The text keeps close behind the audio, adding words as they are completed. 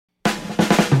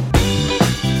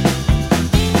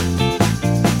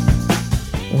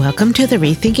Welcome to the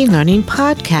Rethinking Learning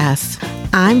Podcast.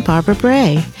 I'm Barbara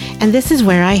Bray, and this is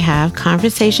where I have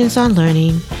conversations on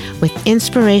learning with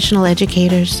inspirational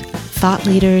educators, thought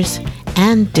leaders,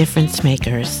 and difference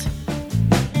makers.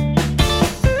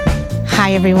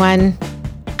 Hi, everyone.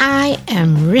 I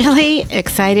am really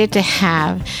excited to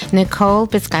have Nicole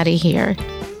Biscotti here.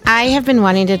 I have been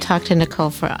wanting to talk to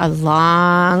Nicole for a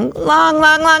long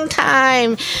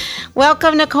time.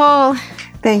 Welcome, Nicole.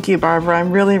 Thank you, Barbara.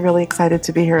 I'm really excited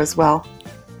to be here as well.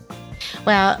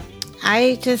 Well,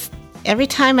 every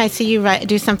time I see you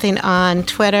do something on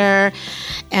Twitter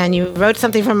and you wrote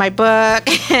something from my book,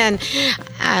 and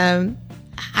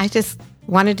I just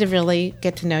wanted to really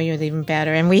get to know you even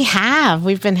better. And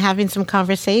we've been having some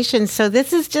conversations. So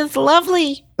this is just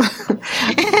lovely.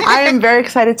 I am very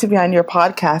excited to be on your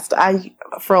podcast. I,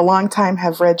 for a long time,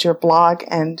 have read your blog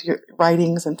and your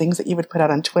writings and things that you would put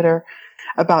out on Twitter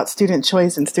about student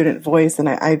choice and student voice, and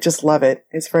I just love it.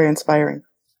 It's very inspiring.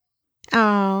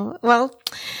 Oh, well,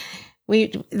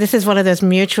 this is one of those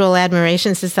mutual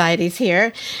admiration societies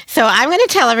here. So I'm going to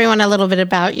tell everyone a little bit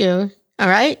about you, all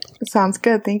right? Sounds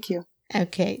good. Thank you.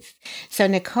 Okay. So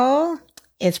Nicole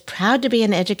is proud to be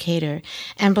an educator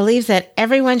and believes that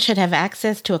everyone should have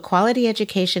access to a quality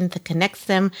education that connects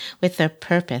them with their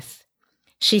purpose.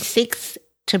 She seeks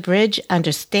to bridge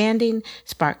understanding,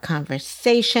 spark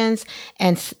conversations,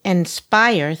 and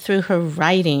inspire through her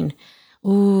writing.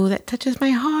 Ooh, that touches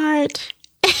my heart.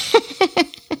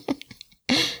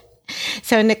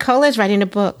 So Nicole is writing a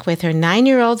book with her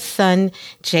 9-year-old son,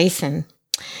 Jason.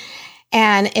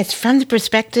 And it's from the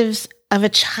perspectives of a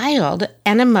child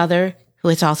and a mother who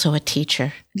is also a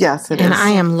teacher. Yes, it is. And I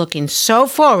am looking so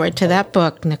forward to that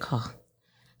book, Nicole.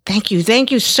 Thank you.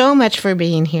 Thank you so much for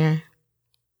being here.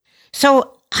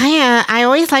 So I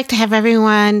always like to have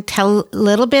everyone tell a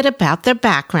little bit about their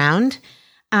background,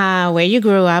 where you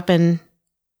grew up, and,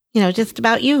 just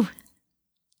about you.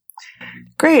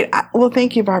 Great. Well,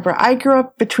 thank you, Barbara. I grew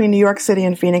up between New York City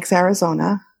and Phoenix,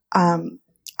 Arizona. I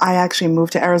actually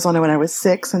moved to Arizona when I was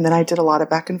 6, and then I did a lot of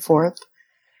back and forth.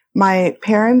 My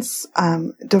parents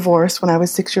divorced when I was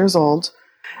 6 years old,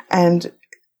 and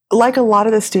like a lot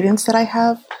of the students that I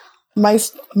have, my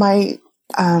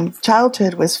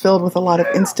childhood was filled with a lot of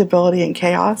instability and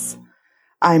chaos.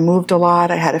 I moved a lot.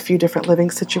 I had a few different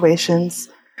living situations.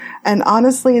 And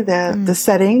honestly, the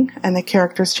setting and the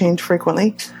characters change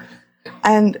frequently.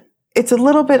 And it's a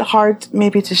little bit hard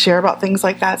maybe to share about things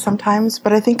like that sometimes,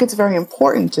 but I think it's very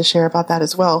important to share about that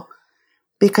as well,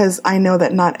 because I know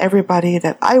that not everybody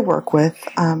that I work with,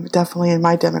 definitely in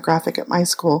my demographic at my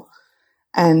school,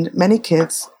 and many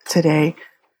kids today,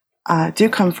 do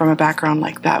come from a background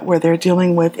like that, where they're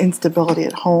dealing with instability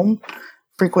at home,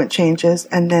 frequent changes,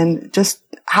 and then just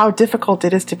how difficult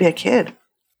it is to be a kid.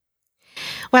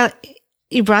 Well,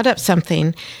 you brought up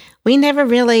something. We never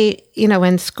really,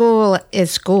 when school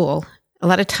is school, a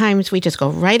lot of times we just go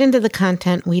right into the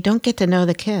content. We don't get to know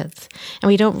the kids. And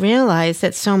we don't realize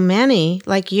that so many,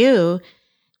 like you,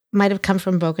 might have come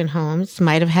from broken homes,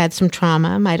 might have had some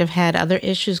trauma, might have had other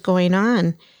issues going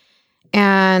on.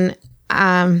 And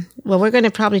we're going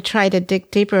to probably try to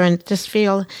dig deeper and just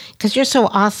feel, because you're so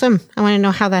awesome. I want to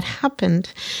know how that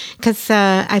happened, because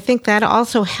I think that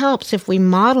also helps if we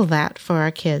model that for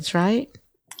our kids, right?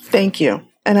 Thank you.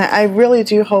 And I really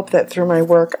do hope that through my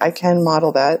work, I can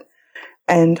model that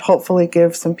and hopefully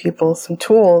give some people some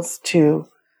tools to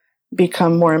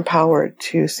become more empowered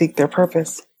to seek their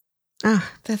purpose.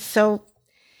 That's so,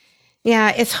 yeah,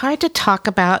 it's hard to talk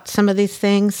about some of these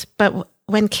things, but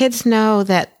when kids know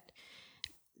that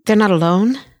they're not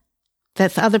alone,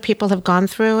 that other people have gone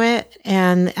through it,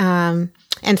 and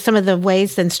some of the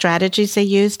ways and strategies they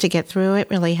use to get through it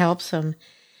really helps them.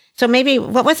 So maybe,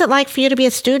 what was it like for you to be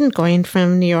a student going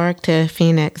from New York to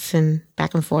Phoenix and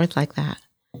back and forth like that?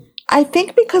 I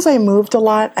think because I moved a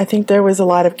lot, I think there was a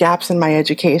lot of gaps in my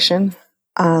education.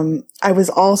 I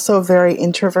was also very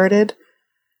introverted,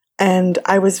 and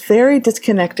I was very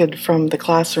disconnected from the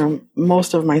classroom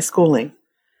most of my schooling.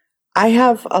 I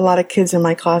have a lot of kids in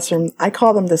my classroom. I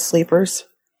call them the sleepers.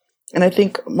 And I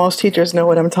think most teachers know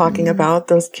what I'm talking about.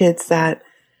 Those kids that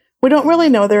we don't really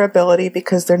know their ability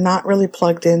because they're not really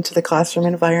plugged into the classroom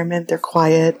environment. They're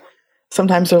quiet.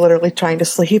 Sometimes they're literally trying to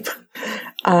sleep.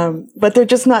 But they're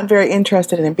just not very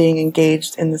interested in being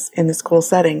engaged in the school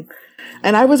setting.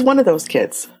 And I was one of those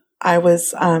kids. I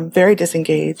was very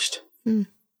disengaged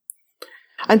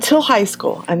until high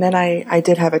school. And then I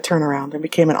did have a turnaround and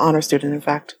became an honor student, in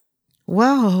fact.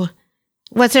 Whoa.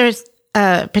 Was there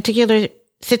a particular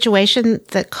situation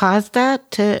that caused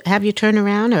that to have you turn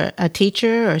around, or a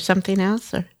teacher or something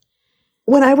else? Or?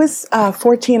 When I was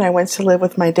 14, I went to live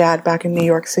with my dad back in New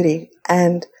York City.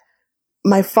 And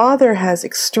my father has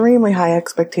extremely high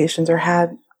expectations,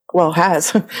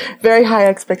 has very high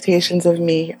expectations of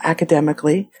me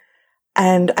academically.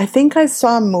 And I think I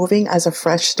saw moving as a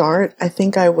fresh start. I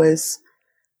think I was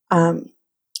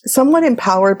somewhat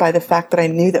empowered by the fact that I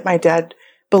knew that my dad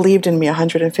believed in me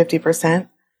 150%.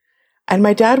 And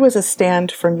my dad was a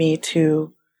stand for me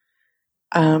to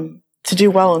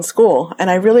do well in school. And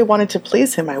I really wanted to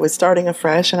please him. I was starting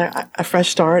afresh and a fresh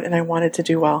start, and I wanted to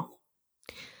do well.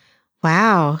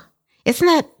 Wow. Isn't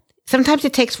that, sometimes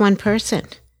it takes one person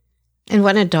and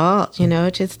one adult,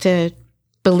 just to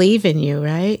believe in you,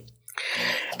 right?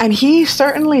 And he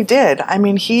certainly did. I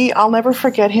mean, I'll never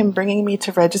forget him bringing me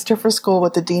to register for school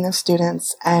with the dean of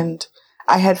students, and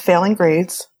I had failing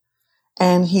grades.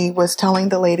 And he was telling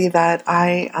the lady that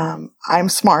I'm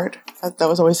smart. That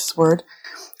was always his word.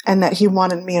 And that he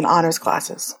wanted me in honors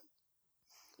classes.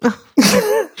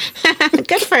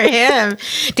 Good for him.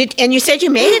 And you said you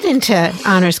made it into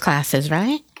honors classes,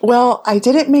 right? Well, I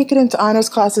didn't make it into honors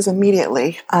classes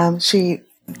immediately. She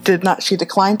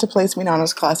declined to place me in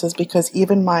honors classes because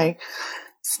even my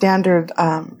standard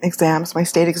exams, my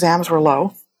state exams, were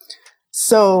low.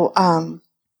 So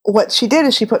what she did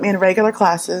is she put me in regular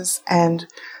classes, and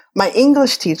my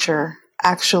English teacher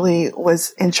actually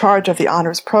was in charge of the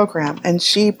honors program, and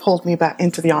she pulled me back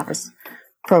into the honors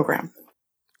program.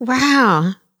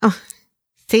 Wow. Oh,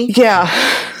 see? Yeah.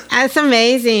 That's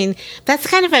amazing. That's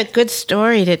kind of a good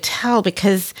story to tell,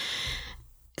 because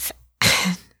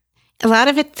a lot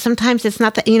of it, sometimes it's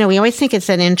not that, we always think it's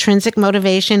an intrinsic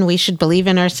motivation. We should believe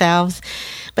in ourselves.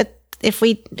 But if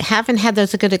we haven't had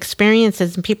those good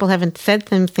experiences and people haven't said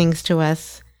them things to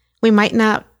us, we might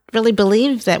not really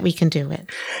believe that we can do it.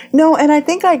 No, and I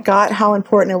think I got how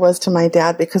important it was to my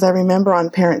dad, because I remember on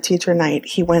parent-teacher night,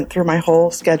 he went through my whole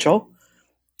schedule,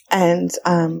 and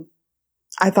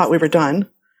I thought we were done.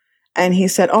 And he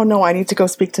said, "Oh, no, I need to go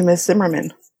speak to Miss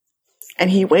Zimmerman." And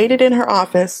he waited in her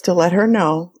office to let her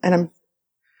know, and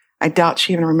I doubt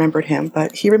she even remembered him,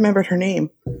 but he remembered her name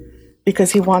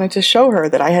because he wanted to show her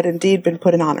that I had indeed been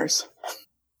put in honors.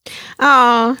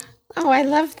 Oh, I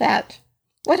love that.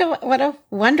 What a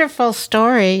wonderful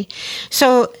story.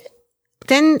 So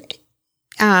then,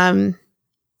 where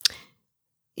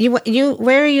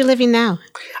are you living now?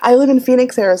 I live in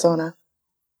Phoenix, Arizona.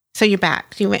 So you're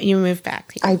back. You moved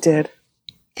back. I did.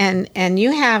 And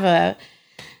you have a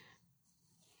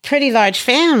pretty large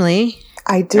family.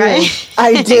 I do. Right?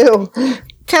 I do.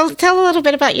 Tell a little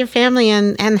bit about your family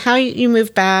and how you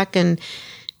moved back, and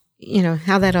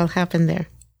how that all happened there.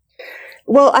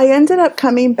 Well, I ended up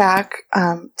coming back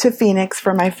to Phoenix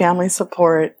for my family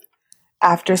support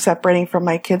after separating from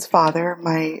my kid's father.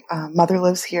 My mother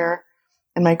lives here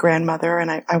and my grandmother, and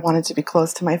I wanted to be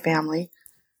close to my family.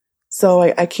 So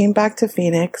I came back to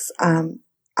Phoenix.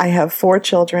 I have 4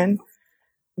 children.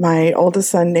 My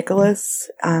oldest son, Nicholas,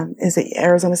 is at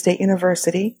Arizona State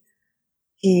University.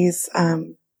 He's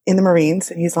in the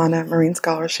Marines, and he's on a Marine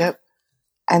scholarship.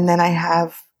 And then I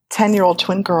have 10-year-old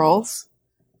twin girls,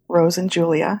 Rose and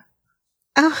Julia.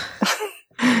 Oh.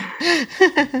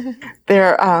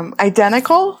 They're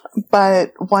identical,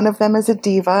 but one of them is a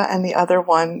diva, and the other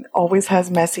one always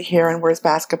has messy hair and wears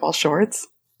basketball shorts.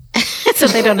 So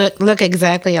they don't look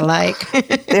exactly alike.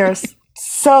 They're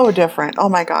so different. Oh,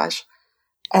 my gosh.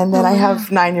 And then I have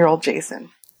 9-year-old Jason.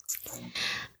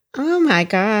 Oh, my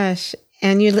gosh.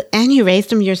 And you raised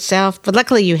them yourself, but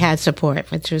luckily you had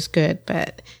support, which was good,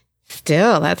 but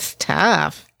still, that's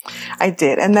tough. I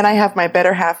did. And then I have my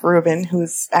better half, Ruben,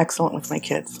 who's excellent with my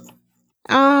kids.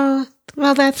 Oh,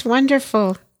 well, that's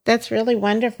wonderful. That's really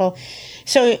wonderful.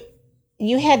 So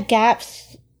you had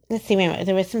gaps. Let's see, wait a minute.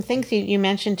 There were some things you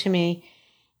mentioned to me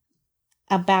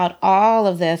about all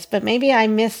of this, but maybe I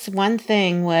missed one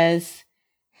thing, was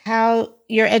how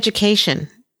your education.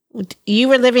 You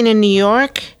were living in New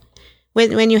York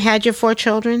when you had your 4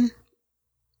 children?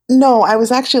 No, I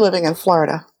was actually living in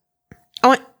Florida.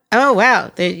 Oh, wow.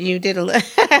 You did a lot.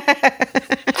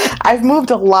 I've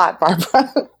moved a lot,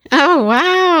 Barbara. Oh,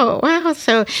 wow. Wow.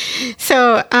 So,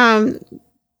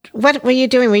 what were you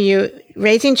doing? Were you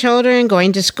raising children,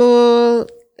 going to school?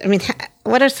 I mean,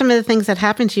 what are some of the things that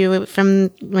happened to you from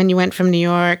when you went from New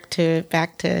York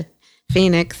back to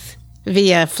Phoenix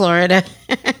via Florida?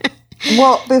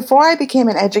 Well, before I became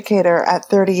an educator at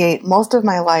 38, most of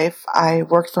my life I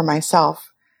worked for myself.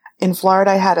 In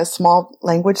Florida, I had a small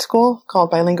language school called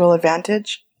Bilingual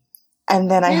Advantage. And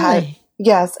then I had,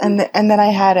 yes, and then I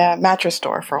had a mattress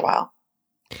store for a while.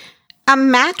 A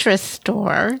mattress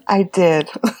store? I did.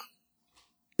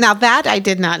 Now that I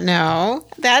did not know.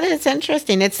 That is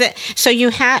interesting. So you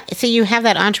have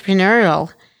that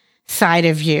entrepreneurial side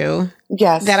of you.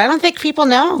 Yes. That I don't think people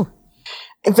know.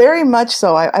 Very much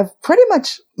so. I've pretty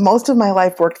much most of my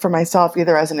life worked for myself,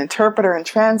 either as an interpreter and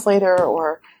translator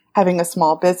or having a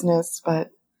small business,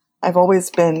 but I've always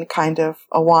been kind of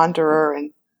a wanderer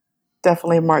and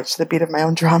definitely marched to the beat of my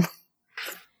own drum.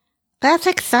 That's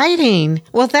exciting.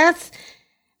 Well, that's,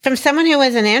 from someone who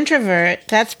was an introvert,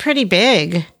 that's pretty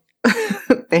big.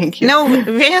 Thank you. No,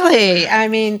 really. I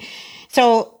mean,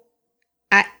 so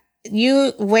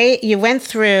you went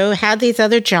through, had these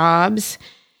other jobs,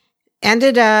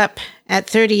 ended up at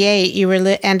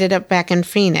 38, ended up back in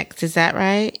Phoenix. Is that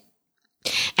right?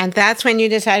 And that's when you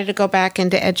decided to go back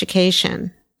into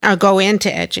education, or go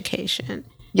into education.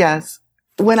 Yes.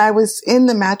 When I was in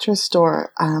the mattress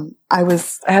store, I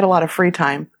had a lot of free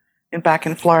time back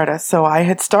in Florida. So I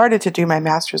had started to do my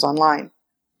master's online,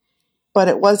 but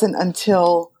it wasn't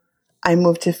until I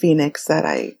moved to Phoenix that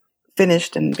I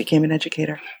finished and became an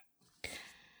educator.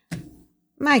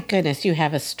 My goodness, you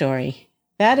have a story.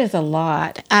 That is a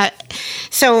lot.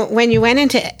 So when you went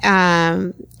into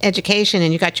education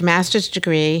and you got your master's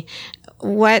degree,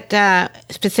 what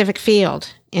specific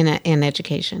field in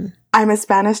education? I'm a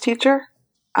Spanish teacher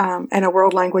and a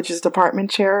world languages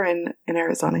department chair in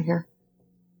Arizona here.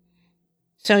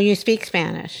 So you speak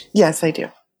Spanish? Yes, I do.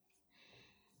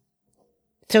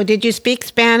 So did you speak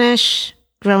Spanish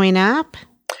growing up?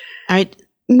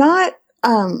 Not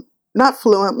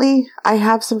fluently. I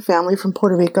have some family from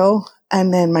Puerto Rico,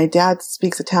 and then my dad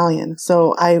speaks Italian.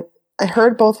 So I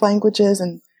heard both languages,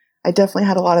 and I definitely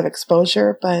had a lot of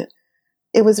exposure, but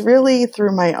it was really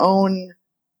through my own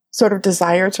sort of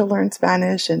desire to learn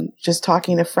Spanish and just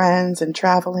talking to friends and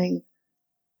traveling.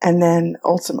 And then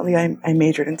ultimately I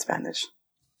majored in Spanish.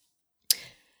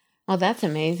 Oh, that's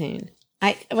amazing.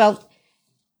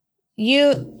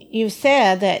 You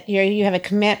said that you have a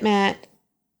commitment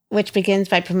which begins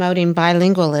by promoting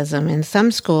bilingualism, and some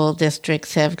school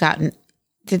districts they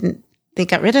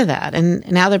got rid of that, and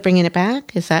now they're bringing it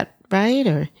back. Is that right?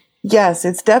 Or yes,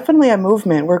 it's definitely a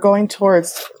movement. We're going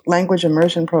towards language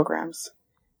immersion programs.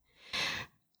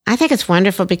 I think it's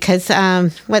wonderful because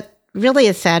what really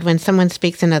is sad when someone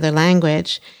speaks another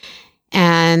language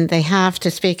and they have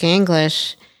to speak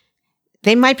English,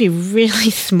 they might be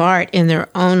really smart in their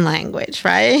own language,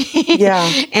 right? Yeah.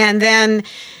 And then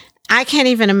I can't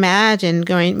even imagine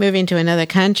moving to another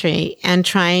country and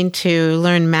trying to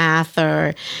learn math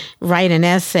or write an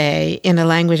essay in a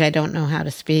language I don't know how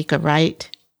to speak or write.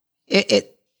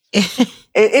 It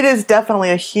is definitely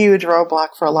a huge roadblock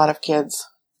for a lot of kids.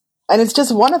 And it's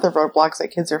just one of the roadblocks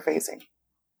that kids are facing.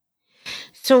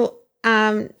 So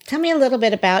tell me a little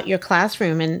bit about your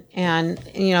classroom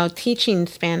and teaching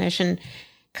Spanish and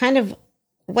kind of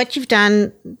what you've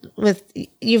done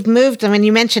you've moved. When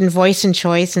you mentioned voice and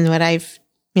choice and what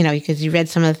because you read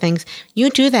some of the things, you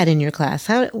do that in your class.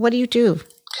 What do you do?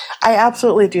 I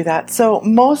absolutely do that. So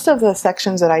most of the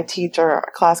sections that I teach are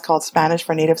a class called Spanish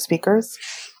for Native Speakers,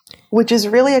 which is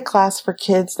really a class for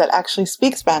kids that actually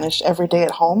speak Spanish every day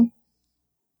at home.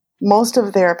 Most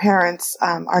of their parents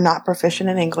are not proficient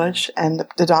in English, and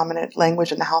the dominant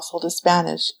language in the household is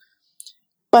Spanish.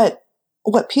 But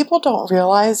what people don't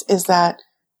realize is that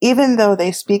even though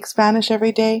they speak Spanish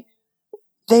every day,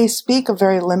 they speak a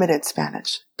very limited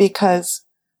Spanish, because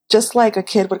just like a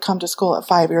kid would come to school at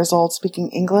 5 years old speaking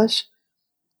English,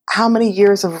 how many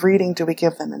years of reading do we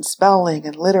give them in spelling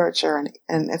and literature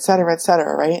and et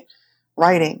cetera, right?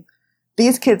 Writing.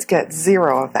 These kids get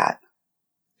zero of that.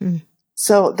 Mm.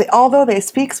 So although they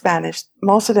speak Spanish,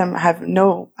 most of them have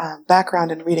no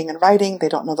background in reading and writing. They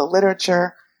don't know the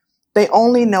literature. They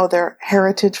only know their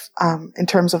heritage in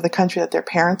terms of the country that their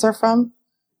parents are from.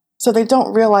 So they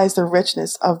don't realize the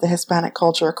richness of the Hispanic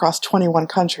culture across 21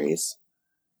 countries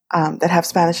that have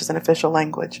Spanish as an official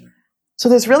language. So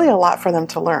there's really a lot for them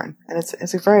to learn. And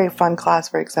it's a very fun class,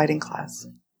 very exciting class.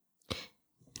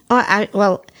 I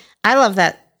love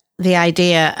the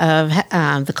idea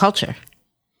of the culture.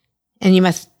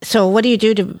 And so what do you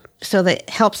do so that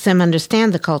helps them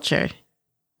understand the culture?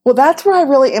 Well, that's where I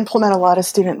really implement a lot of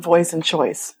student voice and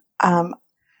choice.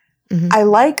 I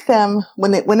like them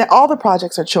when all the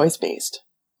projects are choice-based.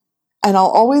 And I'll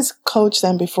always coach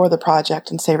them before the project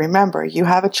and say, remember, you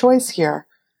have a choice here.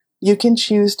 You can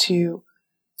choose to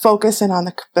focus in on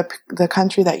the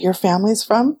country that your family's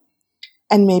from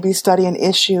and maybe study an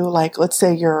issue like, let's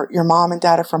say your mom and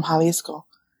dad are from Jalisco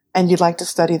and you'd like to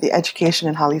study the education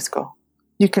in Jalisco.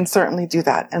 You can certainly do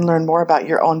that and learn more about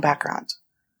your own background.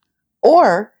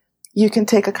 Or you can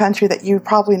take a country that you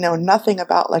probably know nothing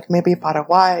about, like maybe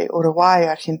Paraguay, Uruguay,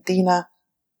 Argentina,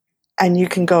 and you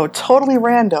can go totally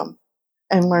random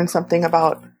and learn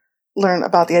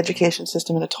about the education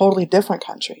system in a totally different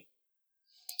country.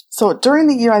 So during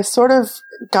the year, I sort of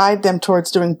guide them towards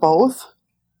doing both.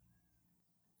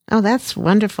 Oh, that's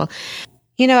wonderful.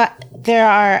 There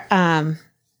are,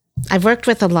 I've worked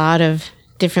with a lot of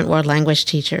different world language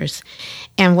teachers.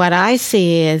 And what I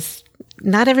see is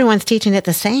not everyone's teaching it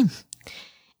the same.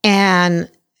 And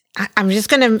I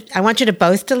want you to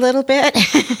boast a little bit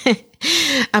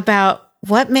about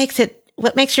what makes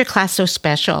your class so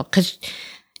special. Because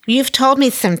you've told me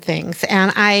some things,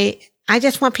 and I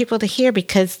just want people to hear,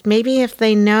 because maybe if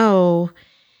they know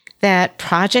that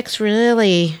projects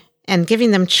really, and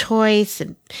giving them choice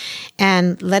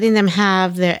and letting them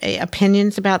have their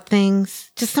opinions about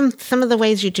things, just some of the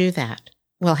ways you do that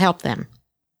will help them.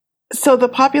 So the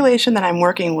population that I'm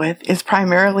working with is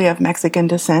primarily of Mexican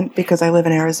descent because I live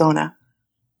in Arizona.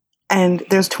 And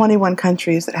there's 21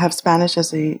 countries that have Spanish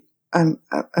as a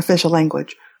official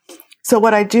language. So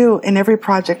what I do in every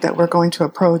project that we're going to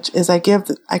approach is I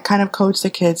kind of coach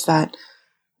the kids that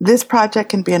this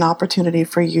project can be an opportunity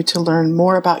for you to learn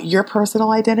more about your personal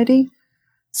identity.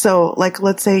 So like,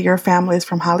 let's say your family is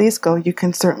from Jalisco, you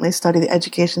can certainly study the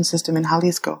education system in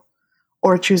Jalisco,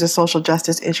 or choose a social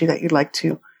justice issue that you'd like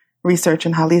to research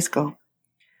in Jalisco.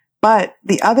 But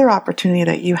the other opportunity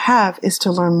that you have is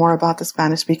to learn more about the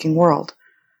Spanish-speaking world.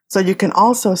 So you can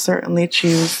also certainly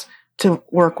choose to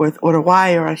work with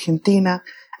Uruguay or Argentina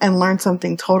and learn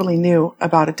something totally new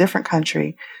about a different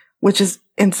country, which is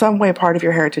in some way part of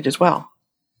your heritage as well.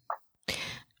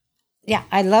 Yeah,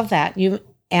 I love that.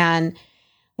 And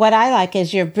what I like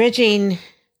is you're bridging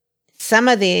some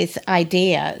of these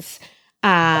ideas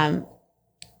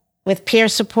with peer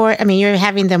support. I mean, you're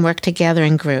having them work together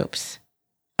in groups,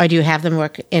 or do you have them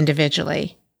work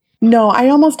individually? No, I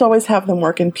almost always have them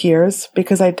work in peers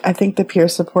because I think the peer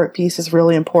support piece is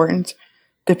really important,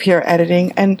 the peer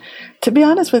editing. And to be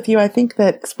honest with you, I think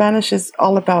that Spanish is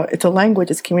all about, it's a language,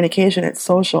 it's communication, it's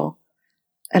social.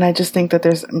 And I just think that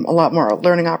there's a lot more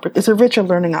learning it's a richer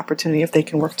learning opportunity if they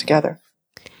can work together.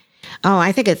 Oh,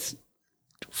 I think it's,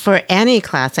 for any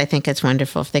class, I think it's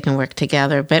wonderful if they can work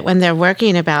together. But when they're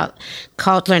working about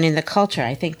learning the culture,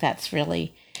 I think that's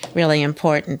really, really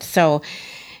important. So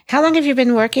how long have you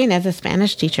been working as a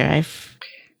Spanish teacher?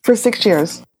 For 6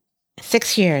 years.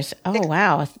 6 years. Oh,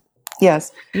 wow.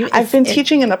 Yes. I've been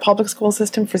teaching in the public school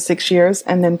system for 6 years.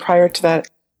 And then prior to that,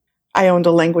 I owned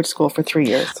a language school for 3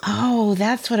 years. Oh,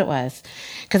 that's what it was.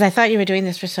 Because I thought you were doing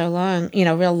this for so long,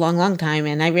 real long time.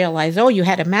 And I realized, you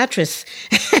had a mattress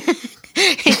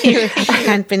your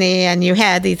company and you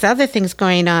had these other things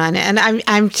going on. And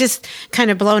I'm just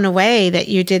kind of blown away that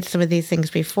you did some of these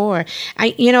things before.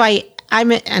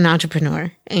 I'm an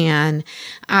entrepreneur, and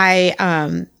I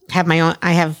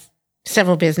have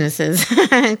several businesses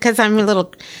because I'm a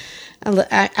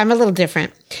little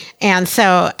different. And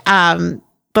so,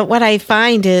 but what I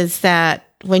find is that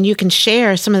when you can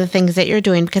share some of the things that you're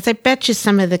doing, because I bet you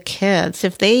some of the kids,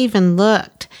 if they even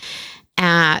looked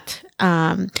at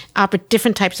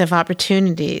different types of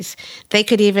opportunities, they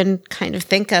could even kind of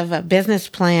think of a business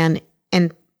plan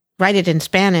and write it in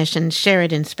Spanish and share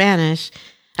it in Spanish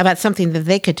about something that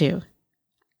they could do.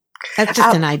 That's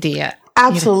just an idea.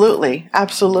 Absolutely.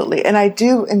 Absolutely. And I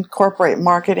do incorporate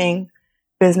marketing,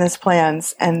 business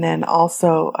plans, and then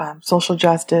also social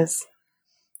justice,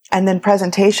 and then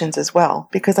presentations as well,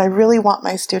 because I really want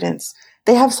my students,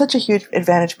 they have such a huge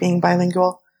advantage being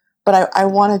bilingual, but I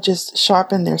want to just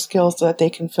sharpen their skills so that they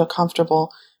can feel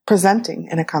comfortable presenting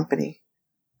in a company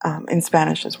in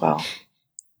Spanish as well.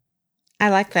 I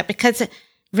like that because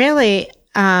really,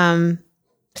 I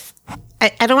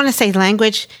don't want to say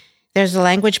language, there's a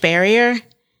language barrier,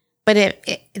 but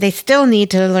they still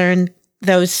need to learn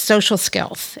those social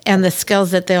skills and the skills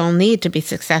that they'll need to be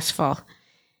successful,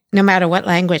 no matter what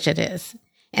language it is.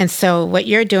 And so what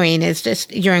you're doing is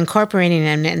just, you're incorporating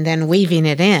them and then weaving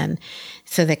it in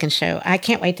so they can show. I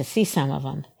can't wait to see some of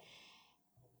them.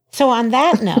 So on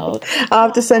that note, I'll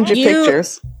have to send you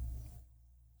pictures.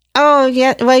 Oh,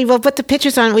 yeah. Well, we'll put the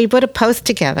pictures on. We put a post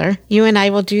together. You and I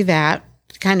will do that.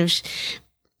 Kind of,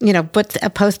 put a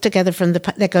post together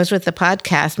that goes with the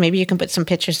podcast. Maybe you can put some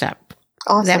pictures up.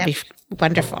 Awesome. That'd be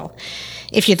wonderful,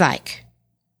 if you'd like.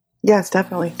 Yes,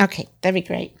 definitely. Okay, that'd be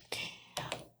great.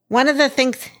 One of the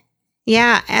things,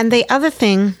 and the other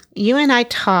thing, you and I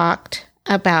talked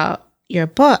about your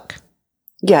book.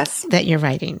 Yes. That you're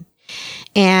writing.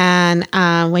 And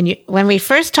when we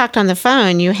first talked on the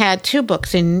phone, you had 2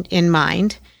 books in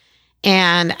mind.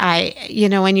 And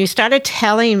when you started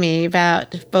telling me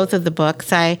about both of the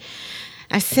books, I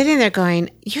was sitting there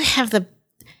going,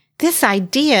 this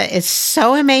idea is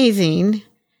so amazing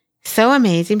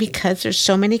because there's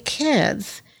so many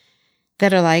kids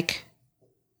that are like,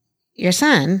 your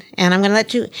son, and I'm going to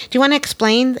let you, do you want to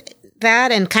explain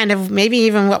that and kind of maybe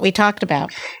even what we talked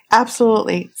about?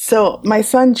 Absolutely. So my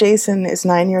son, Jason, is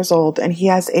 9 years old, and he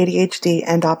has ADHD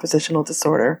and oppositional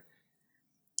disorder.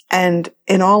 And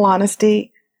in all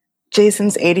honesty,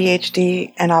 Jason's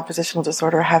ADHD and oppositional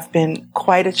disorder have been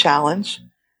quite a challenge.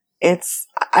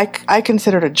 I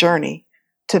consider it a journey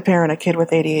to parent a kid with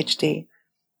ADHD.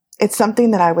 It's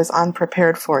something that I was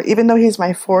unprepared for. Even though he's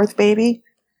my fourth baby,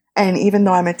 and even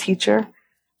though I'm a teacher,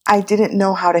 I didn't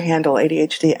know how to handle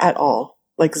ADHD at all,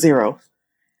 like zero.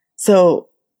 So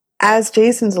as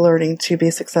Jason's learning to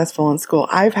be successful in school,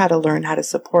 I've had to learn how to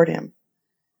support him.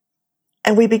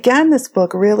 And we began this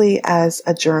book really as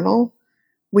a journal.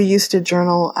 We used to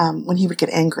journal when he would get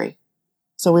angry.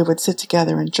 So we would sit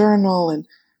together and journal. And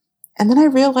then I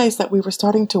realized that we were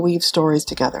starting to weave stories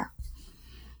together.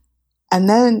 And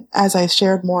then as I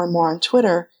shared more and more on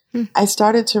Twitter, I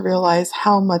started to realize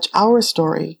how much our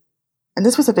story, and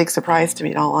this was a big surprise to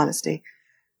me in all honesty,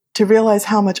 to realize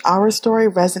how much our story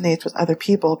resonates with other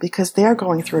people because they're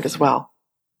going through it as well.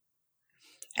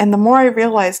 And the more I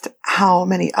realized how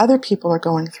many other people are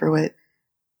going through it,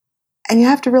 and you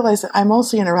have to realize that I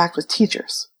mostly interact with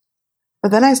teachers.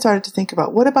 But then I started to think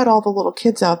about, what about all the little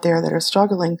kids out there that are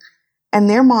struggling and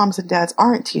their moms and dads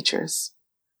aren't teachers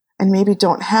and maybe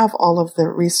don't have all of the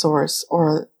resources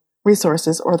or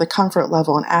the comfort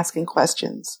level in asking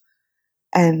questions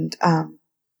and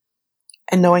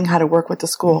knowing how to work with the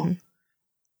school. Mm-hmm.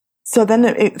 So then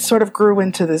it sort of grew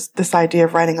into this idea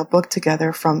of writing a book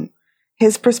together from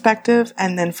his perspective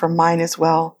and then from mine as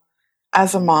well,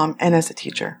 as a mom and as a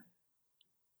teacher.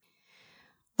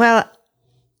 Well,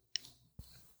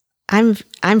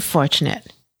 I'm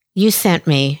fortunate. You sent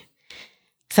me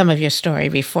some of your story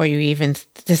before you even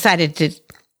decided to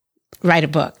write a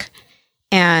book.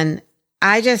 And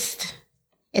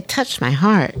it touched my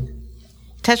heart.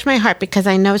 Touched my heart because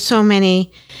I know so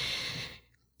many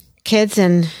kids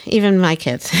and even my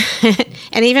kids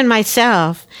and even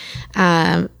myself.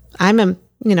 I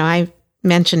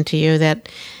mentioned to you that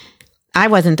I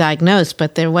wasn't diagnosed,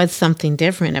 but there was something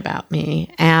different about me.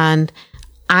 And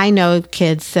I know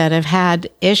kids that have had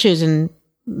issues and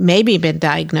maybe been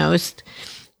diagnosed,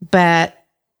 but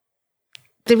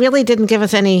they really didn't give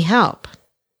us any help.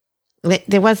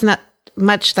 There was not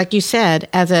much, like you said,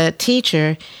 as a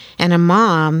teacher and a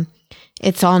mom,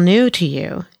 it's all new to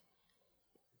you.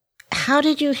 How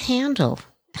did you handle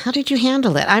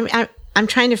it? I'm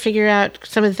trying to figure out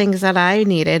some of the things that I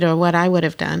needed or what I would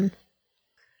have done.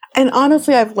 And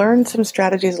honestly, I've learned some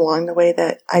strategies along the way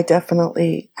that I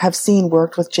definitely have seen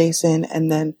worked with Jason,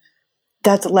 and then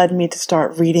that's led me to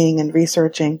start reading and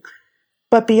researching.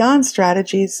 But beyond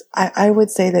strategies, I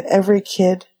would say that every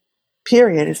kid,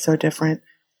 period, is so different.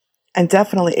 And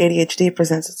definitely ADHD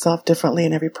presents itself differently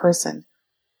in every person.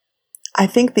 I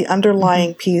think the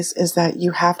underlying piece is that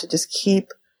you have to just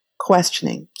keep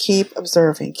questioning, keep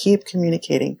observing, keep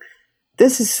communicating.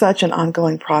 This is such an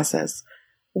ongoing process.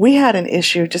 We had an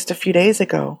issue just a few days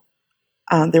ago.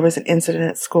 There was an incident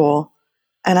at school,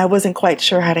 and I wasn't quite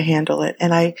sure how to handle it.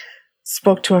 And I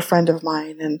spoke to a friend of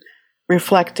mine and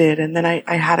reflected, and then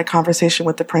I had a conversation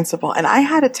with the principal. And I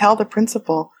had to tell the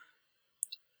principal,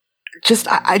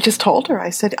 I just told her, I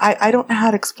said, I don't know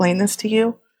how to explain this to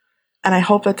you, and I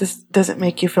hope that this doesn't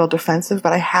make you feel defensive,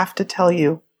 but I have to tell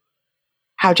you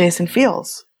how Jason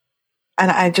feels. And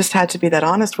I just had to be that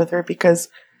honest with her because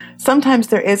sometimes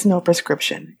there is no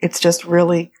prescription. It's just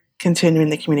really continuing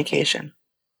the communication.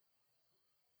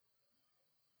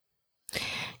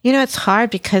 You know, it's hard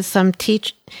because I'm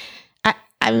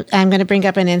going to bring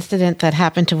up an incident that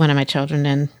happened to one of my children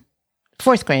in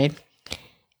fourth grade.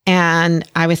 And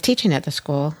I was teaching at the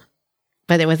school,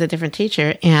 but it was a different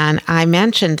teacher. And I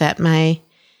mentioned that my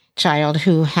child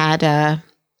who had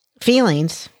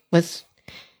feelings was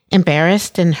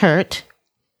embarrassed and hurt.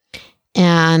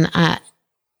 And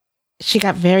she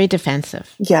got very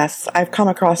defensive. Yes, I've come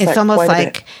across that. It's almost quite like,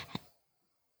 a bit.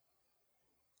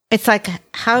 It's like,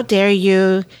 how dare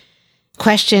you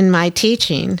question my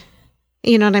teaching?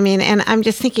 You know what I mean? And I'm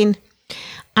just thinking,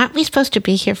 aren't we supposed to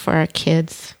be here for our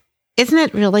kids? Isn't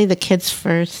it really the kids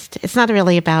first? It's not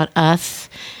really about us.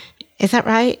 Is that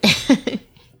right?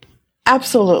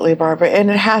 Absolutely, Barbara. And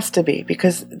it has to be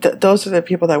because those are the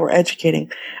people that we're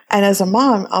educating. And as a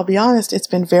mom, I'll be honest, it's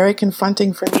been very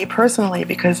confronting for me personally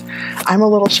because I'm a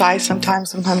little shy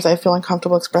sometimes. Sometimes I feel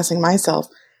uncomfortable expressing myself.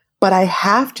 But I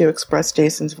have to express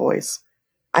Jason's voice.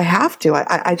 I have to.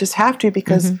 I just have to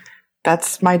because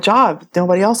that's my job.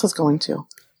 Nobody else is going to.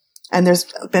 And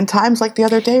there's been times like the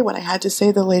other day when I had to say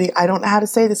to the lady, I don't know how to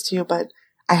say this to you, but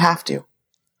I have to.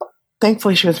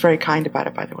 Thankfully, she was very kind about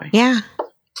it, by the way. Yeah.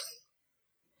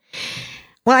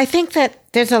 Well, I think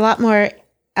that there's a lot more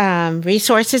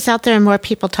resources out there and more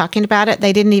people talking about it.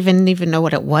 They didn't even know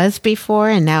what it was before,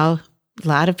 and now a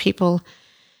lot of people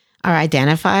are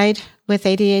identified with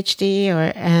ADHD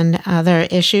and other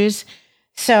issues.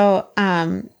 So,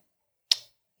 I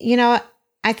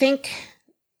think,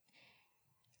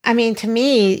 to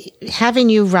me, having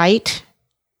you write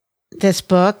this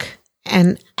book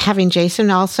and having Jason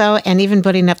also, and even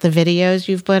putting up the videos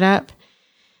you've put up,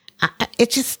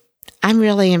 I'm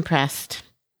really impressed.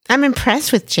 I'm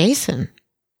impressed with Jason.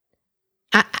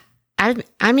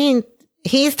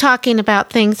 He's talking about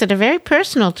things that are very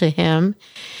personal to him,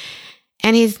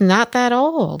 and he's not that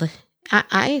old.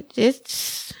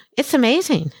 It's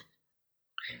amazing.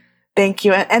 Thank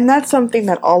you. And that's something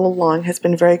that all along has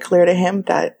been very clear to him,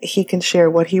 that he can share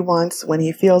what he wants when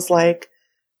he feels like.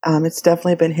 It's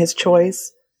definitely been his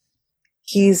choice.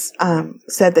 He's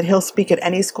said that he'll speak at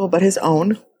any school but his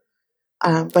own.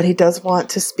 But he does want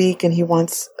to speak, and he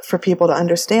wants for people to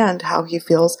understand how he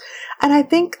feels. And I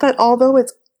think that although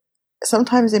it's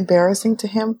sometimes embarrassing to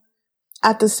him,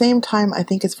 at the same time, I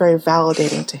think it's very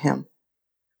validating to him.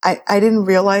 I didn't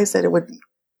realize that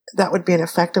that would be an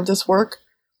effect of this work,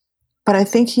 but I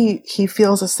think he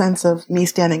feels a sense of me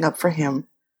standing up for him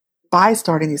by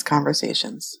starting these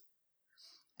conversations.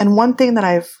 And one thing that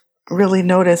I've really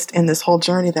noticed in this whole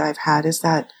journey that I've had is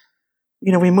that,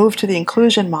 we moved to the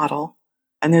inclusion model,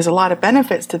 and there's a lot of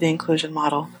benefits to the inclusion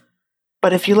model.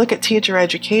 But if you look at teacher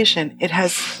education, it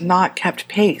has not kept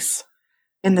pace,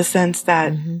 in the sense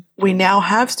that we now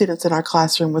have students in our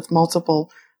classroom with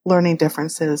multiple learning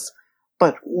differences.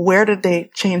 But where did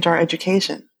they change our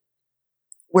education?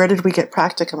 Where did we get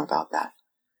practicum about that?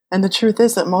 And the truth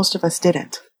is that most of us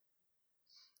didn't.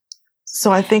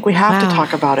 So I think we have to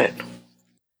talk about it.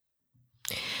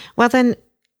 Well, then,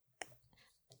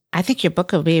 I think your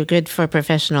book will be good for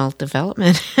professional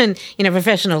development and,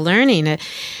 professional learning.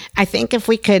 I think if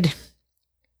we could,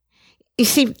 you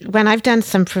see, when I've done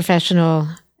some professional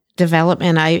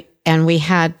development, and we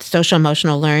had social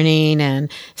emotional learning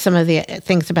and some of the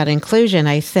things about inclusion,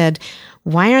 I said,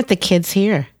 why aren't the kids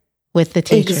here with the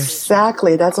teachers?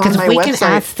 Exactly. That's on my website. Because we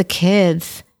can ask the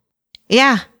kids.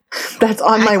 Yeah. That's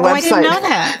on my website. I didn't know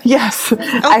that. Yes.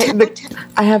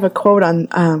 I have a quote on,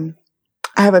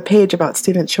 I have a page about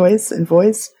student choice and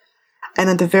voice. And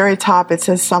at the very top, it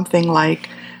says something like,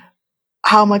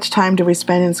 how much time do we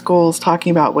spend in schools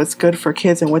talking about what's good for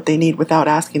kids and what they need without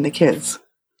asking the kids?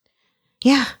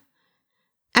 Yeah.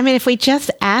 If we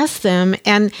just ask them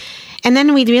and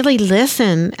then we really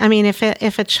listen.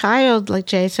 If a child like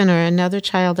Jason or another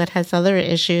child that has other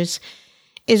issues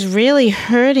is really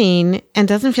hurting and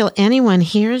doesn't feel anyone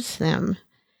hears them,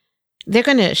 they're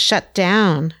going to shut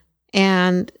down,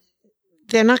 and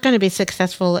they're not going to be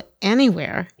successful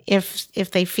anywhere if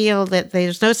they feel that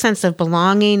there's no sense of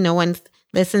belonging, no one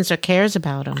listens or cares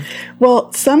about them.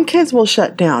 Well, some kids will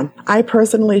shut down. I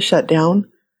personally shut down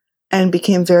and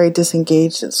became very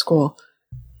disengaged at school.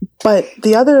 But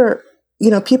the other,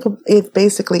 people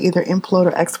basically either implode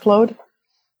or explode.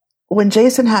 When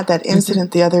Jason had that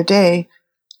incident the other day,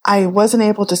 I wasn't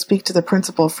able to speak to the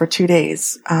principal for 2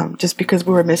 days, just because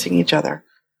we were missing each other.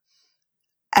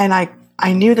 And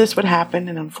I knew this would happen,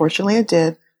 and unfortunately it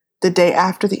did. The day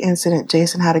after the incident,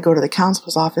 Jason had to go to the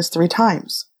counselor's office 3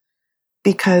 times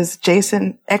because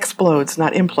Jason explodes,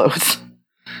 not implodes.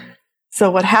 So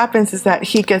what happens is that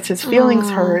he gets his feelings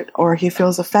hurt, or he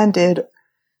feels offended,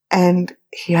 and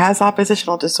he has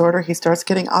oppositional disorder. He starts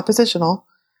getting oppositional,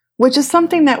 which is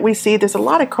something that we see. There's a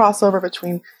lot of crossover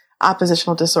between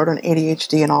oppositional disorder and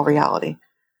ADHD in all reality,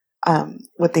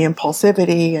 with the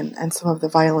impulsivity and some of the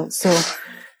violence. So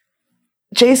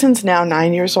Jason's now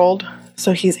 9 years old,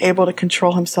 so he's able to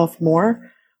control himself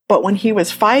more. But when he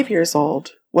was 5 years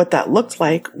old, what that looked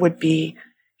like would be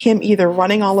him either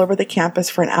running all over the campus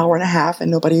for an hour and a half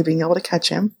and nobody being able to catch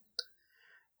him,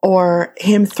 or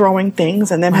him throwing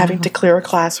things and them having to clear a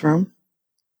classroom.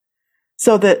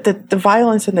 So the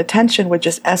violence and the tension would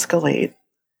just escalate.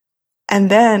 And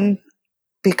then,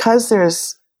 because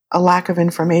there's a lack of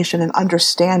information and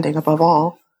understanding above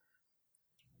all,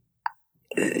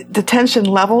 the tension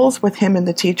levels with him and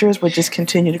the teachers would just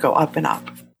continue to go up and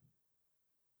up.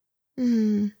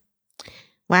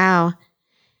 Wow.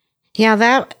 Yeah,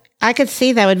 that I could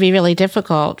see that would be really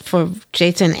difficult for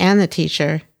Jason and the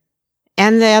teacher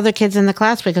and the other kids in the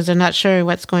class because they're not sure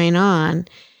what's going on.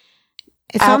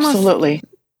 It's Absolutely. Almost,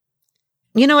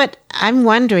 you know what? I'm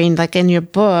wondering, like in your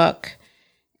book,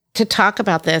 to talk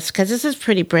about this, because this is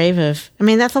pretty brave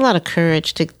that's a lot of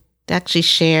courage to actually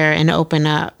share and open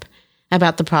up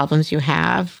about the problems you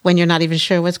have when you're not even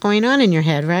sure what's going on in your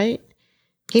head, right?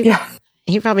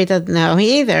 He probably doesn't know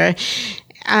either.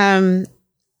 how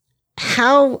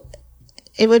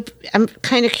it would, I'm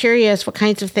kind of curious what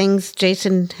kinds of things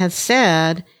Jason has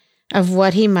said of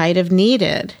what he might have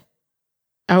needed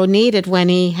when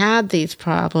he had these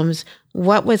problems.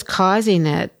 What was causing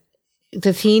it?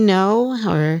 Does he know,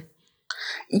 or?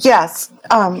 Yes,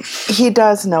 he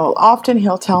does know. Often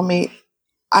he'll tell me,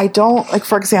 I don't, like,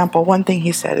 for example, one thing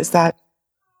he said is that,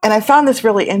 and I found this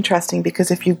really interesting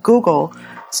because if you Google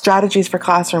strategies for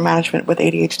classroom management with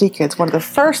ADHD kids, one of the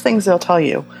first things they'll tell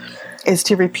you is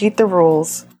to repeat the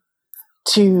rules,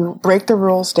 to break the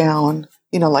rules down,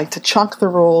 like to chunk the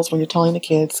rules when you're telling the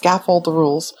kids, scaffold the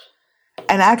rules.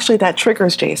 And actually that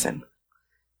triggers Jason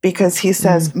because he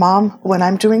says, Mom, when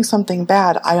I'm doing something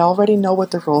bad, I already know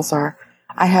what the rules are.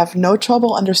 I have no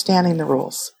trouble understanding the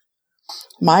rules.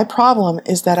 My problem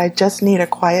is that I just need a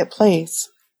quiet place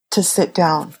to sit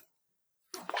down.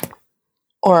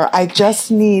 Or I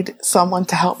just need someone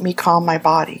to help me calm my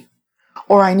body.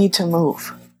 Or I need to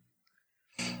move.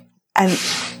 And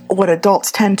what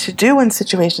adults tend to do in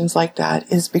situations like that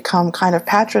is become kind of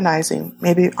patronizing,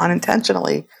 maybe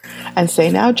unintentionally, and say,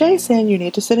 now, Jason, you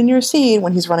need to sit in your seat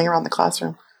when he's running around the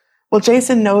classroom. Well,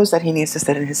 Jason knows that he needs to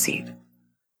sit in his seat.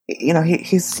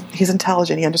 He's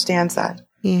intelligent. He understands that.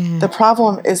 Yeah. The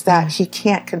problem is that he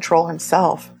can't control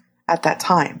himself at that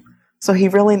time. So he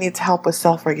really needs help with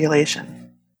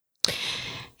self-regulation.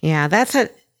 Yeah, that's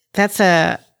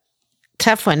a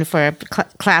tough one for a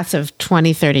class of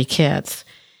 20, 30 kids.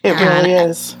 It really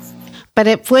is.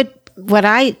 But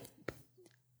I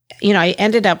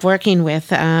ended up working with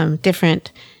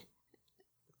different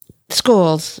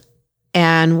schools,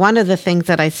 and one of the things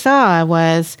that I saw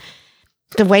was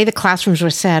the way the classrooms were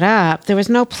set up. There was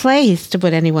no place to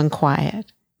put anyone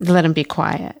quiet, let them be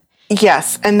quiet.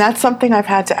 Yes, and that's something I've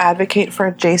had to advocate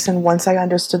for Jason once I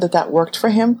understood that worked for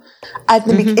him.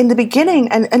 In the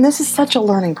beginning, and this is such a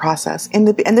learning process, and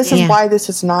this is why this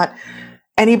is not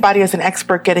anybody as an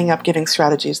expert getting up giving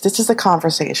strategies. This is a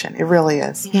conversation. It really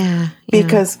is. Yeah.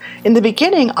 Because in the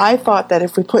beginning, I thought that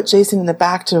if we put Jason in the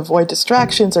back to avoid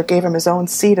distractions or gave him his own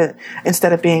seat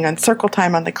instead of being on circle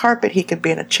time on the carpet, he could be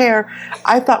in a chair.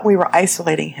 I thought we were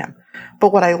isolating him.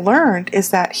 But what I learned is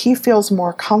that he feels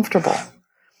more comfortable.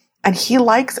 And he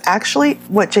likes, actually,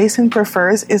 what Jason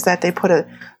prefers is that they put a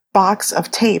box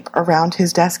of tape around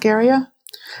his desk area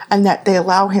and that they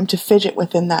allow him to fidget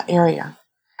within that area.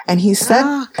 And he said,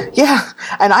 yeah.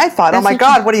 And I thought, oh my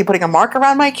God, what are you putting a mark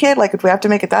around my kid? Like, do we have to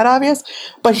make it that obvious?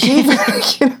 But he,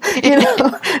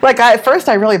 at first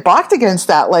I really balked against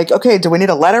that. Like, okay, do we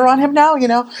need a letter on him now?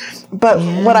 But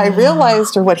what I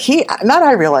realized, or he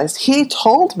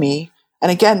told me,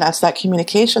 and again, that's that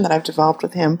communication that I've developed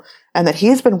with him and that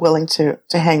he's been willing to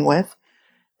hang with,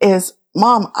 is,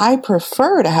 Mom, I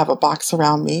prefer to have a box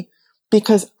around me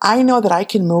because I know that I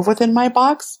can move within my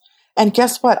box. And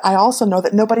guess what? I also know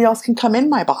that nobody else can come in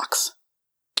my box.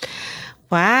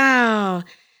 Wow.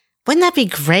 Wouldn't that be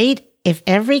great if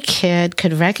every kid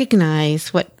could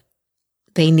recognize what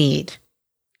they need?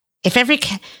 If every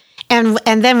and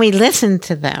then we listen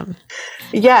to them.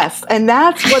 Yes, and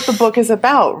that's what the book is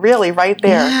about, really, right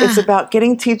there. Yeah. It's about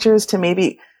getting teachers to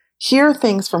maybe hear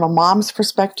things from a mom's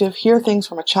perspective, hear things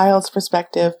from a child's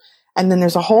perspective, and then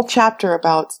there's a whole chapter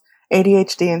about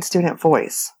ADHD and student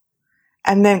voice.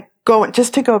 And then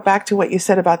just to go back to what you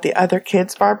said about the other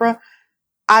kids, Barbara,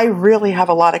 I really have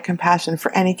a lot of compassion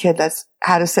for any kid that's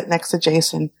had to sit next to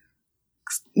Jason.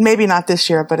 Maybe not this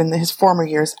year, but in his former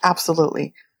years,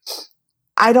 absolutely.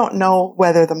 I don't know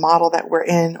whether the model that we're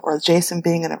in or Jason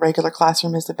being in a regular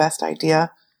classroom is the best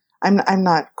idea. I'm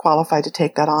not qualified to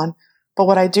take that on. But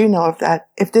what I do know of that,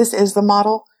 if this is the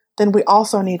model, then we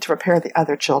also need to prepare the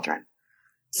other children.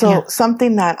 So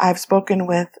something that I've spoken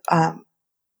with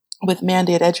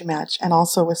Mandy at EduMatch and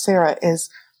also with Sarah is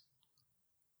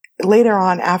later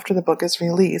on after the book is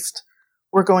released,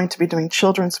 we're going to be doing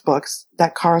children's books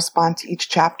that correspond to each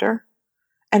chapter.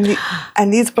 And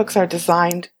these books are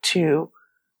designed to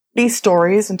be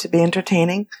stories and to be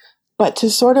entertaining, but to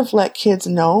sort of let kids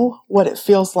know what it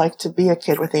feels like to be a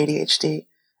kid with ADHD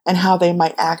and how they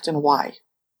might act and why.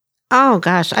 Oh,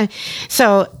 gosh.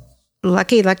 So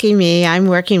lucky me, I'm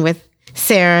working with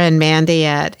Sarah and Mandy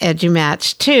at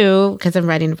EduMatch too, because I'm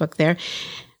writing a book there.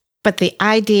 But the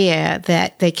idea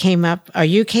that they came up,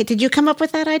 did you come up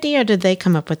with that idea or did they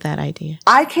come up with that idea?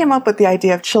 I came up with the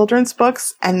idea of children's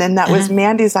books, and then that was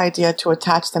Mandy's idea to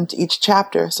attach them to each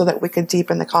chapter so that we could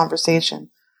deepen the conversation.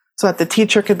 So that the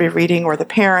teacher could be reading or the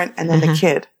parent and then the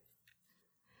kid.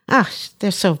 Oh,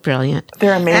 they're so brilliant.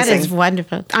 They're amazing. That is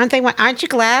wonderful. Aren't you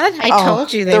glad? I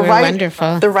told you they were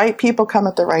wonderful. The right people come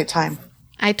at the right time.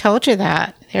 I told you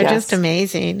that. They're just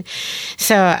amazing.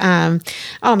 So,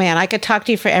 oh man, I could talk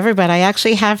to you forever, but I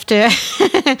actually have to,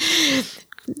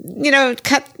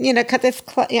 cut this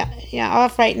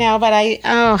off right now. But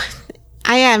I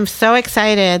am so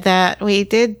excited that we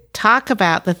did talk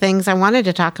about the things I wanted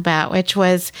to talk about, which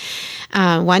was,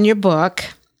 one, your book,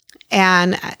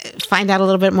 and find out a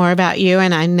little bit more about you.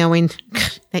 And I'm knowing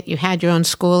that you had your own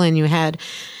school and you had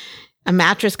a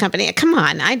mattress company. Come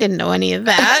on, I didn't know any of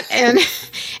that.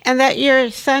 And that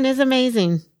your son is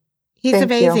amazing. He's Thank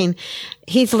amazing. you.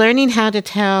 He's learning how to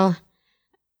tell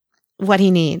what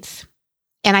he needs.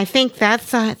 And I think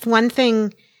that's one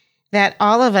thing that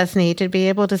all of us need to be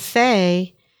able to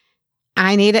say,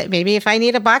 I need it. Maybe if I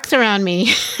need a box around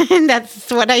me,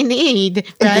 that's what I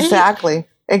need. Right?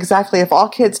 Exactly. If all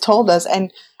kids told us,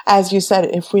 and as you said,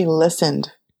 if we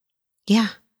listened. Yeah.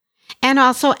 And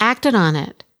also acted on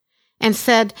it and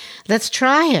said, let's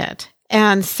try it.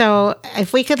 And so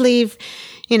if we could leave,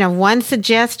 one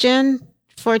suggestion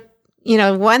for,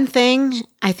 one thing,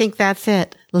 I think that's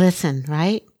it. Listen,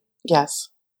 right? Yes.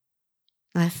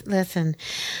 Listen.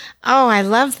 Oh, I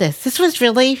love this. This was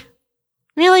really,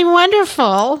 really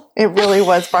wonderful. It really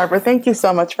was, Barbara. Thank you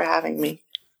so much for having me.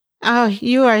 Oh,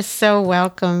 you are so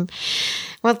welcome.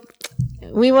 Well,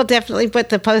 we will definitely put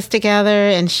the post together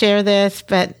and share this,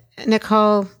 but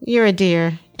Nicole, you're a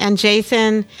dear. And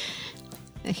Jason,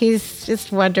 he's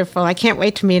just wonderful. I can't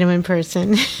wait to meet him in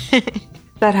person.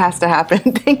 That has to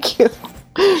happen. Thank you.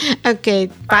 Okay.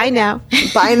 Bye now.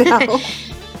 Bye now.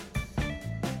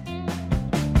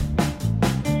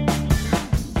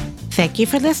 Thank you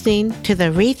for listening to the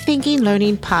Rethinking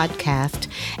Learning podcast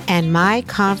and my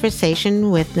conversation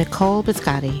with Nicole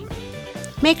Biscotti.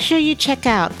 Make sure you check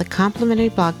out the complimentary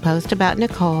blog post about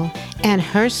Nicole and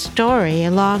her story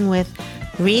along with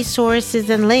resources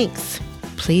and links.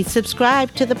 Please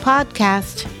subscribe to the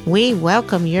podcast. We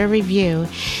welcome your review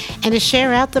and to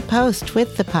share out the post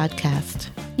with the podcast.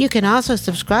 You can also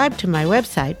subscribe to my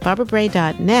website,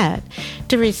 barbarabray.net,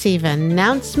 to receive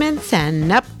announcements and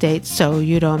updates so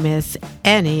you don't miss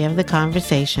any of the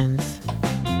conversations.